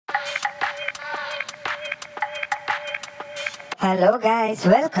Hello guys,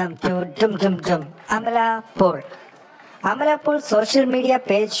 welcome to Dum Dum Dum, Amala Paul. Amala Paul's social media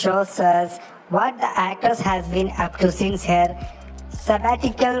page shows us what the actress has been up to since her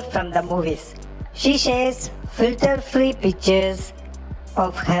sabbatical from the movies. She shares filter-free pictures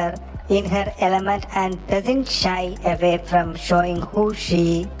of her in her element and doesn't shy away from showing who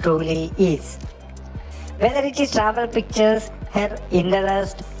she truly is. Whether it is travel pictures, her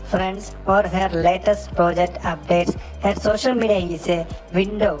interest, friends, or her latest project updates, her social media is a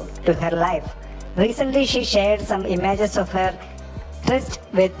window to her life. Recently, she shared some images of her tryst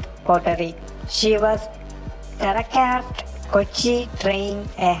with pottery. She was Terracraft Kochi trying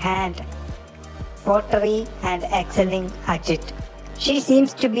a hand pottery and excelling at it. She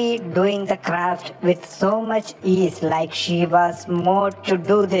seems to be doing the craft with so much ease, like she was more to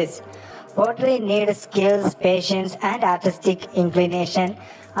do this. Pottery needs skills, patience, and artistic inclination,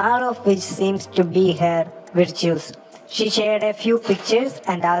 all of which seems to be her virtues. She shared a few pictures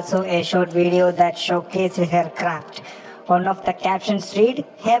and also a short video that showcased her craft. One of the captions read,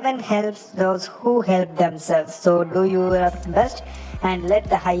 "Heaven helps those who help themselves, so do your best and let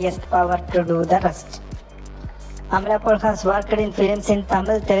the highest power to do the rest." Amala Paul has worked in films in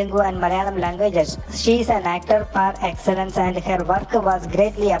Tamil, Telugu and Malayalam languages. She is an actor par excellence and her work was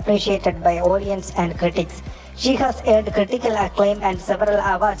greatly appreciated by audience and critics. She has earned critical acclaim and several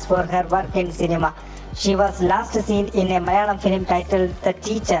awards for her work in cinema. She was last seen in a Malayalam film titled The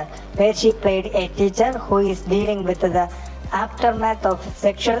Teacher, where she played a teacher who is dealing with the aftermath of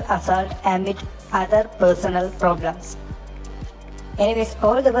sexual assault amid other personal problems. Anyways,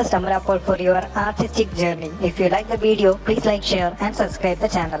 all the best Amala Paul for your artistic journey. If you like the video, please like, share and subscribe the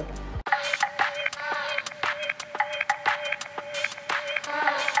channel.